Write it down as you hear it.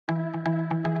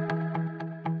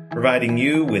providing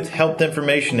you with health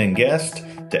information and guests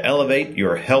to elevate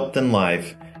your health and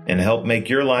life and help make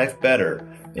your life better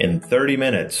in 30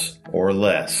 minutes or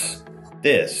less.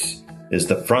 This is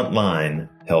the Frontline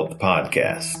Health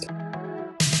Podcast.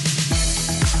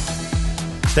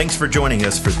 Thanks for joining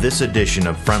us for this edition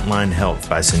of Frontline Health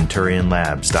by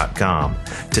CenturionLabs.com.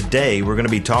 Today, we're going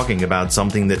to be talking about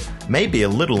something that may be a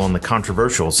little on the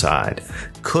controversial side.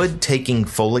 Could taking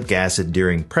folic acid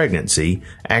during pregnancy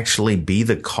actually be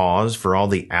the cause for all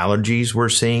the allergies we're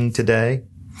seeing today?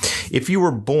 If you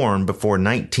were born before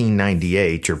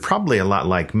 1998, you're probably a lot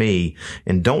like me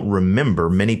and don't remember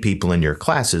many people in your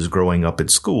classes growing up at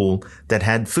school that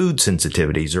had food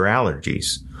sensitivities or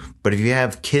allergies. But if you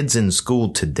have kids in school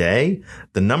today,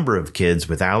 the number of kids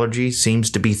with allergies seems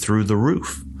to be through the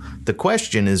roof. The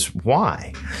question is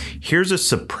why? Here's a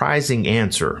surprising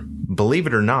answer. Believe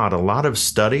it or not, a lot of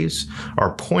studies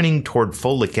are pointing toward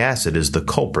folic acid as the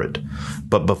culprit.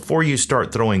 But before you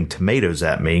start throwing tomatoes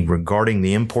at me regarding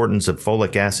the importance of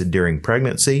folic acid during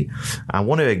pregnancy, I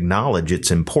want to acknowledge its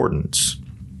importance.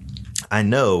 I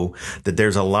know that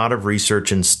there's a lot of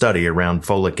research and study around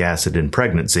folic acid in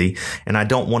pregnancy, and I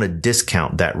don't want to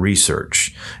discount that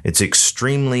research. It's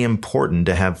extremely important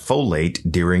to have folate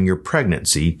during your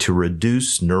pregnancy to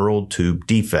reduce neural tube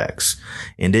defects,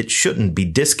 and it shouldn't be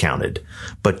discounted.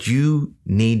 But you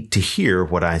need to hear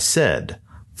what I said.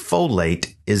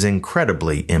 Folate is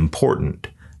incredibly important,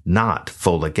 not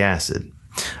folic acid.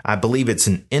 I believe it's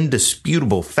an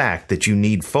indisputable fact that you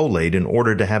need folate in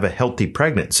order to have a healthy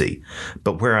pregnancy.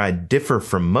 But where I differ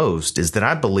from most is that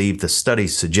I believe the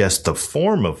studies suggest the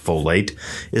form of folate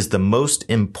is the most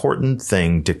important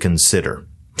thing to consider.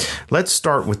 Let's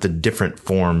start with the different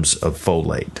forms of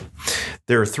folate.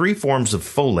 There are 3 forms of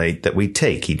folate that we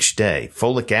take each day.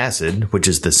 Folic acid, which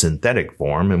is the synthetic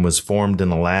form and was formed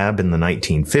in a lab in the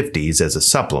 1950s as a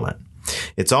supplement.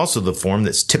 It's also the form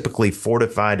that's typically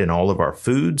fortified in all of our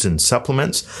foods and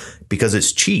supplements because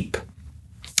it's cheap.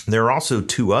 There are also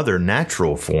 2 other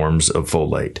natural forms of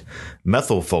folate.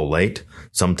 Methylfolate,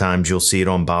 sometimes you'll see it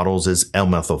on bottles as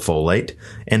L-methylfolate,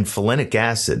 and folinic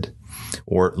acid,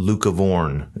 or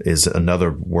leucovorin is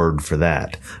another word for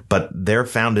that. But they're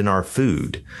found in our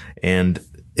food, and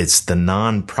it's the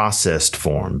non-processed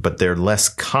form, but they're less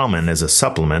common as a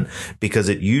supplement because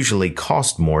it usually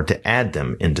costs more to add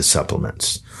them into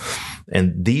supplements.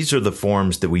 And these are the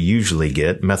forms that we usually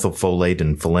get, methylfolate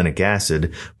and folinic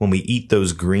acid, when we eat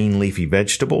those green leafy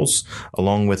vegetables,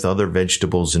 along with other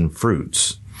vegetables and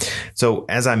fruits. So,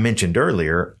 as I mentioned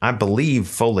earlier, I believe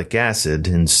folic acid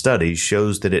in studies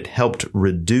shows that it helped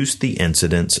reduce the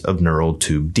incidence of neural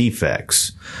tube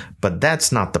defects. But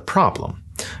that's not the problem.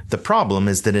 The problem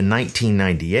is that in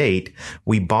 1998,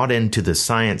 we bought into the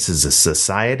science as a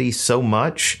society so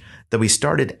much that we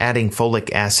started adding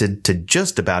folic acid to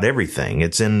just about everything.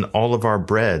 It's in all of our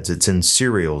breads, it's in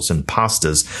cereals and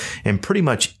pastas, and pretty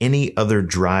much any other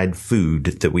dried food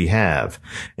that we have.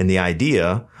 And the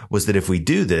idea was that if we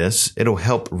do this, it'll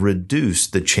help reduce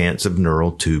the chance of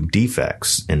neural tube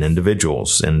defects in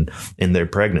individuals and in their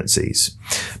pregnancies.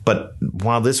 But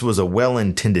while this was a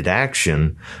well-intended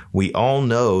action, we all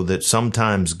know that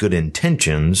sometimes good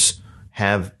intentions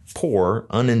have poor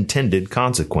unintended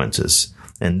consequences.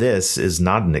 And this is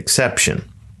not an exception.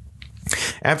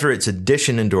 After its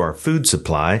addition into our food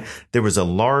supply, there was a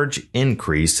large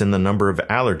increase in the number of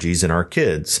allergies in our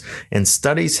kids, and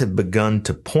studies have begun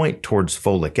to point towards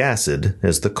folic acid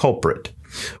as the culprit.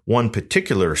 One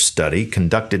particular study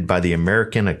conducted by the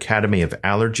American Academy of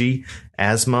Allergy,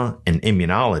 Asthma, and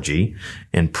Immunology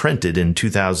and printed in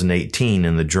 2018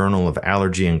 in the Journal of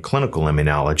Allergy and Clinical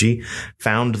Immunology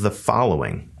found the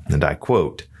following, and I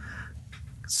quote,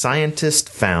 "Scientists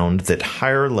found that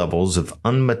higher levels of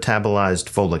unmetabolized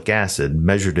folic acid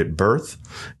measured at birth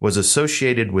was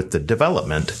associated with the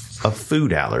development of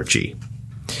food allergy.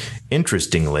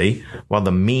 Interestingly, while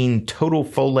the mean total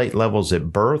folate levels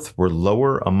at birth were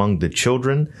lower among the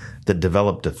children that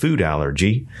developed a food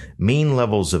allergy, mean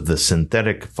levels of the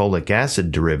synthetic folic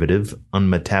acid derivative,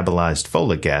 unmetabolized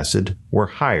folic acid, were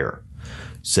higher,"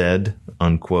 said,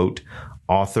 unquote,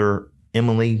 author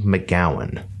Emily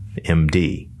McGowan,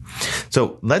 MD.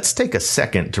 So let's take a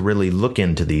second to really look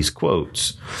into these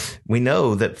quotes. We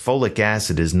know that folic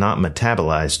acid is not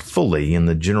metabolized fully in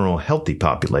the general healthy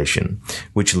population,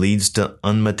 which leads to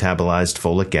unmetabolized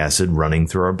folic acid running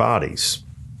through our bodies.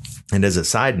 And as a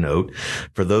side note,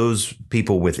 for those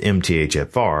people with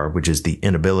MTHFR, which is the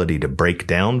inability to break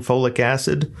down folic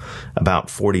acid, about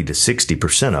 40 to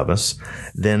 60% of us,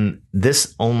 then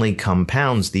this only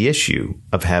compounds the issue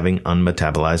of having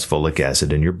unmetabolized folic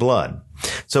acid in your blood.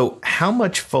 So how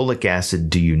much folic acid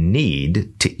do you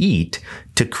need to eat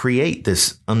to create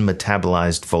this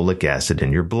unmetabolized folic acid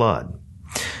in your blood?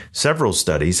 Several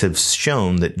studies have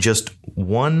shown that just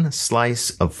one slice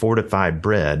of fortified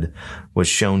bread was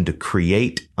shown to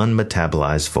create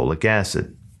unmetabolized folic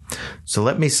acid. So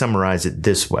let me summarize it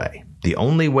this way. The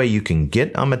only way you can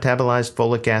get unmetabolized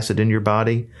folic acid in your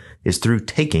body is through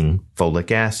taking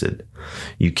folic acid.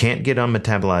 You can't get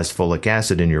unmetabolized folic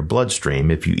acid in your bloodstream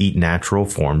if you eat natural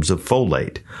forms of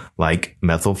folate, like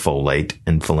methylfolate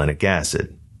and folinic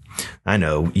acid. I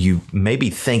know you may be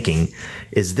thinking,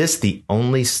 is this the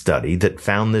only study that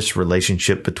found this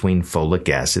relationship between folic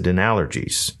acid and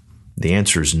allergies? The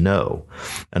answer is no.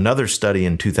 Another study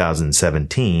in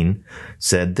 2017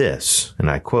 said this, and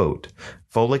I quote,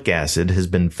 "Folic acid has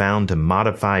been found to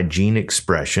modify gene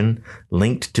expression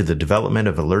linked to the development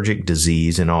of allergic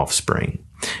disease in offspring.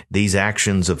 These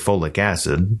actions of folic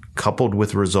acid, coupled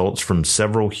with results from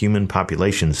several human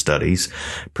population studies,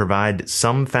 provide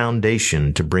some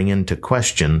foundation to bring into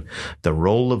question the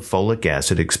role of folic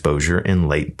acid exposure in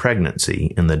late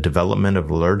pregnancy in the development of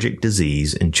allergic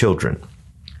disease in children,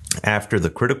 after the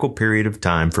critical period of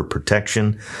time for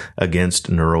protection against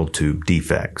neural tube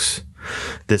defects."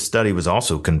 This study was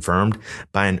also confirmed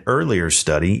by an earlier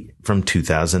study from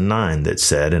 2009 that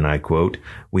said, and I quote,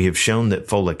 "We have shown that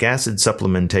folic acid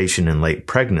supplementation in late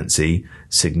pregnancy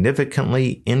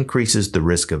significantly increases the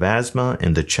risk of asthma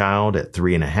in the child at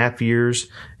 3.5 years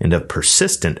and of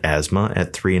persistent asthma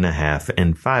at 3.5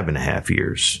 and 5.5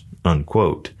 years."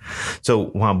 Unquote. So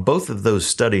while both of those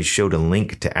studies showed a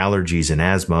link to allergies and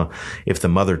asthma if the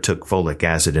mother took folic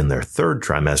acid in their third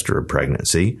trimester of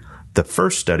pregnancy, the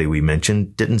first study we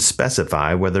mentioned didn't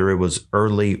specify whether it was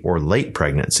early or late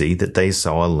pregnancy that they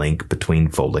saw a link between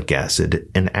folic acid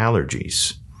and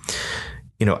allergies.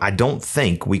 I don't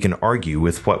think we can argue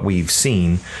with what we've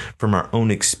seen from our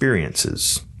own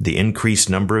experiences. The increased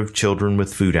number of children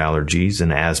with food allergies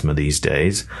and asthma these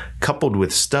days, coupled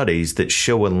with studies that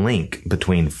show a link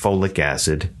between folic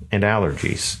acid and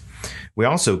allergies. We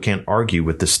also can't argue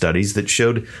with the studies that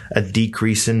showed a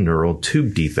decrease in neural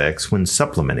tube defects when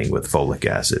supplementing with folic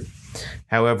acid.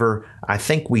 However, I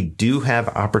think we do have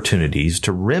opportunities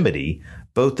to remedy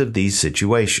both of these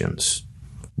situations,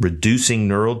 reducing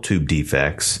neural tube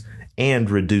defects and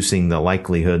reducing the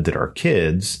likelihood that our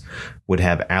kids would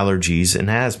have allergies and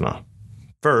asthma.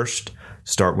 First,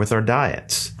 start with our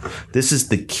diets. This is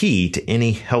the key to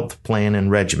any health plan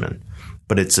and regimen,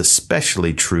 but it's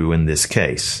especially true in this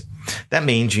case. That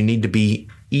means you need to be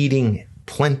eating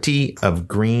plenty of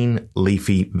green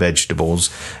leafy vegetables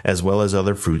as well as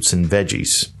other fruits and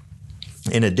veggies.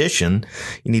 In addition,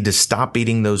 you need to stop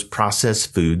eating those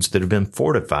processed foods that have been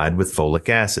fortified with folic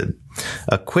acid.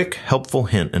 A quick helpful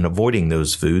hint in avoiding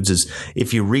those foods is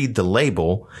if you read the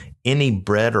label, any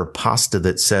bread or pasta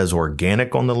that says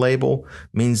organic on the label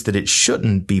means that it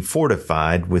shouldn't be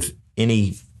fortified with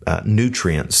any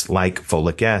nutrients like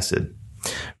folic acid.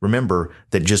 Remember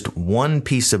that just one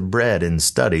piece of bread in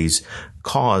studies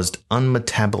caused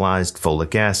unmetabolized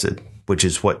folic acid, which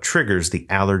is what triggers the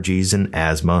allergies and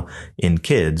asthma in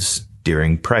kids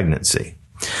during pregnancy.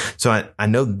 So I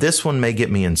know this one may get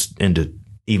me into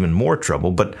even more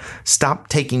trouble, but stop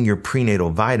taking your prenatal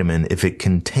vitamin if it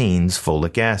contains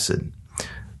folic acid.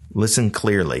 Listen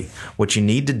clearly. What you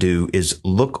need to do is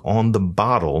look on the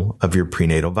bottle of your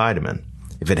prenatal vitamin.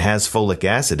 If it has folic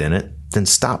acid in it, then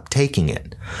stop taking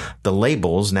it. The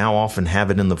labels now often have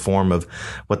it in the form of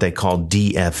what they call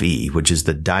DFE, which is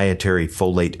the dietary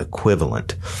folate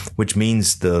equivalent, which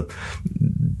means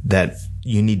that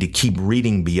you need to keep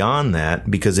reading beyond that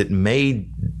because it may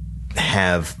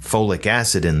have folic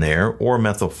acid in there or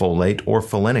methylfolate or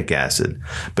folinic acid,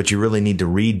 but you really need to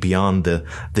read beyond the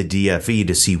DFE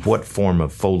to see what form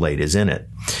of folate is in it.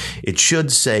 It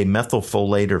should say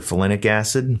methylfolate or folinic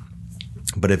acid,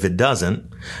 but if it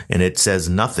doesn't, and it says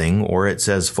nothing, or it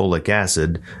says folic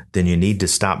acid, then you need to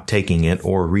stop taking it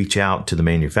or reach out to the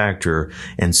manufacturer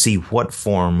and see what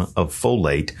form of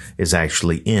folate is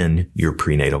actually in your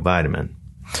prenatal vitamin.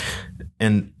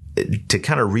 And to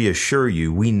kind of reassure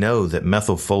you, we know that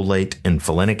methylfolate and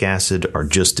folinic acid are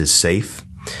just as safe.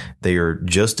 They are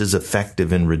just as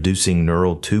effective in reducing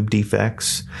neural tube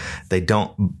defects.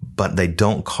 But they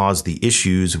don't cause the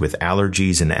issues with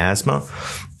allergies and asthma.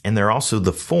 And they're also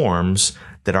the forms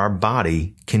that our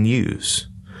body can use.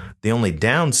 The only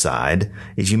downside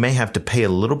is you may have to pay a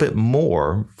little bit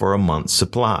more for a month's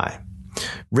supply.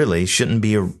 Really shouldn't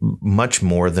be much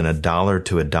more than $1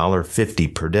 to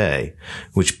 $1.50 per day,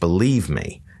 which, believe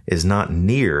me, is not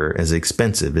near as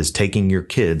expensive as taking your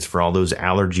kids for all those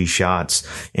allergy shots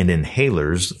and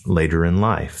inhalers later in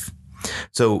life.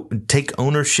 So take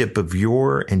ownership of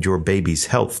your and your baby's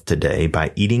health today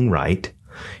by eating right,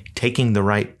 taking the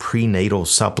right prenatal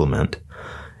supplement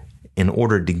in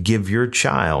order to give your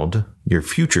child, your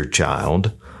future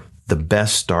child, the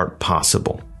best start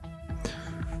possible.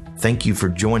 Thank you for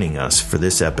joining us for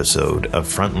this episode of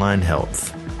Frontline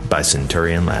Health by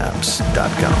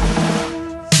CenturionLabs.com.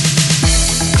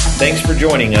 Thanks for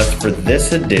joining us for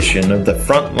this edition of the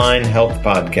Frontline Health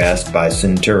Podcast by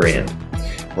Centurion,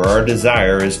 where our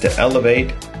desire is to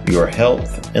elevate your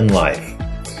health and life.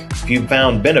 If you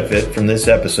found benefit from this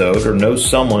episode or know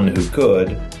someone who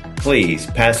could, please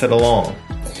pass it along.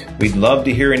 We'd love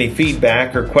to hear any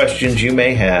feedback or questions you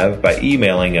may have by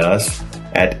emailing us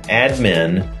at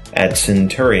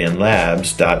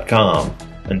admin@centurionlabs.com.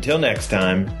 Until next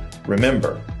time,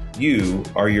 remember, you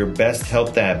are your best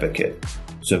health advocate.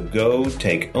 So go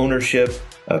take ownership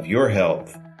of your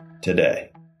health today.